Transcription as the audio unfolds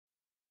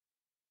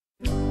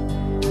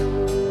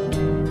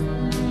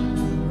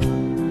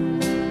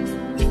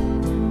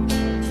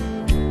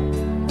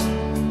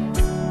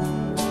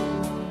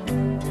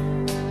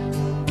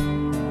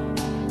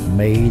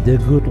May the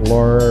good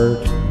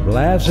Lord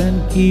bless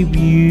and keep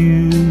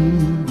you,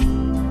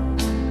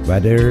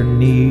 whether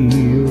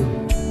near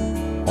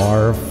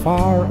or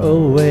far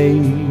away.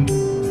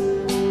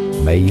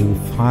 May you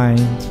find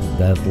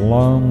that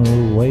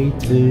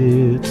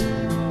long-awaited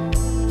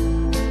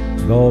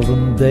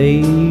golden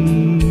day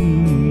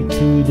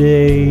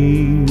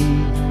today.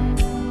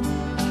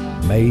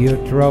 May your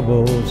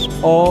troubles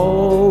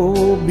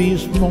all be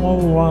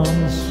small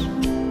ones,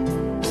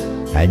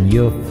 and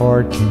your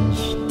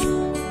fortunes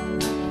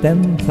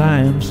 10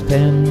 times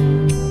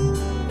 10.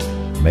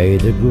 May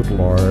the good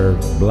Lord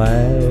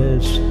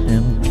bless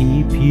and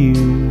keep you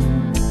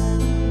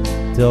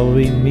till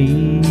we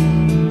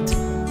meet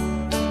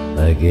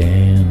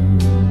again.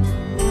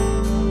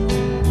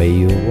 May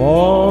you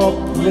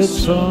walk with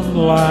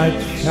sunlight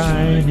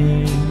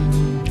shining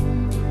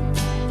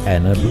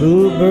and a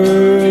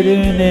bluebird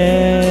in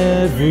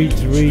every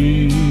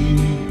tree.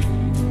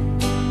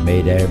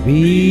 May there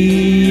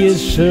be a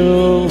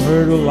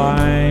silver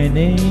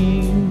lining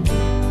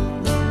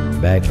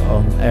back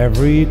on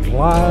every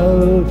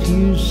cloud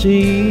you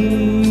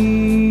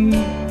see.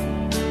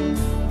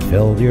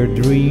 Fill your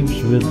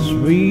dreams with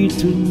sweet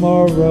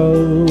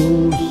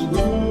tomorrows.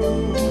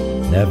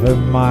 Never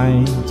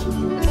mind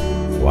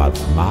what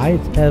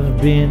might have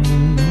been.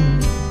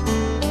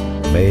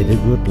 May the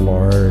good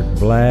Lord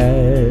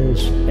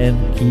bless and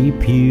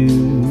keep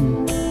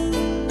you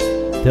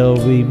till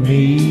we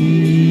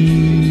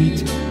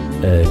meet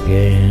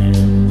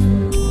again.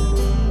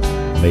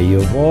 May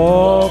you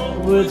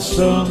walk with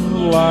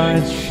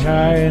sunlight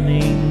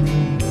shining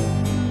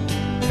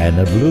and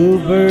a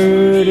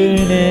bluebird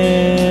in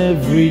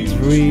every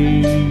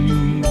tree.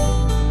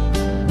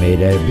 May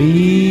there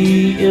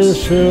be a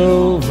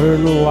silver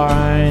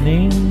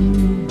lining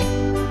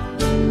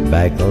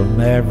back on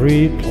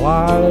every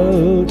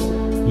cloud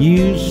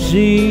you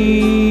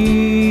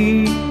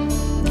see.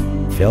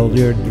 Fill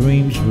your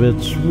dreams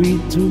with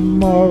sweet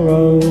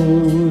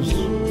tomorrows.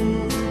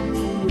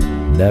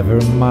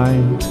 Never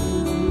mind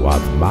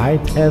what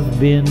might have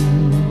been.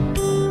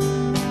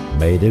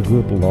 May the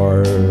good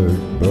Lord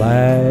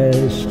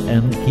bless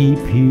and keep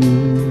you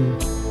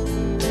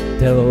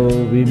till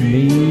we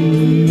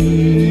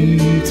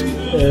meet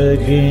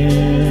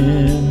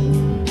again.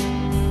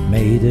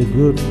 May the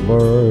good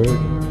Lord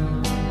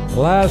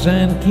bless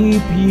and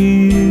keep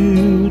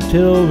you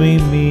till we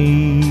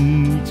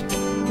meet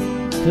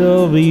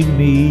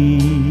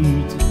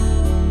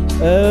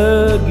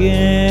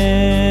again.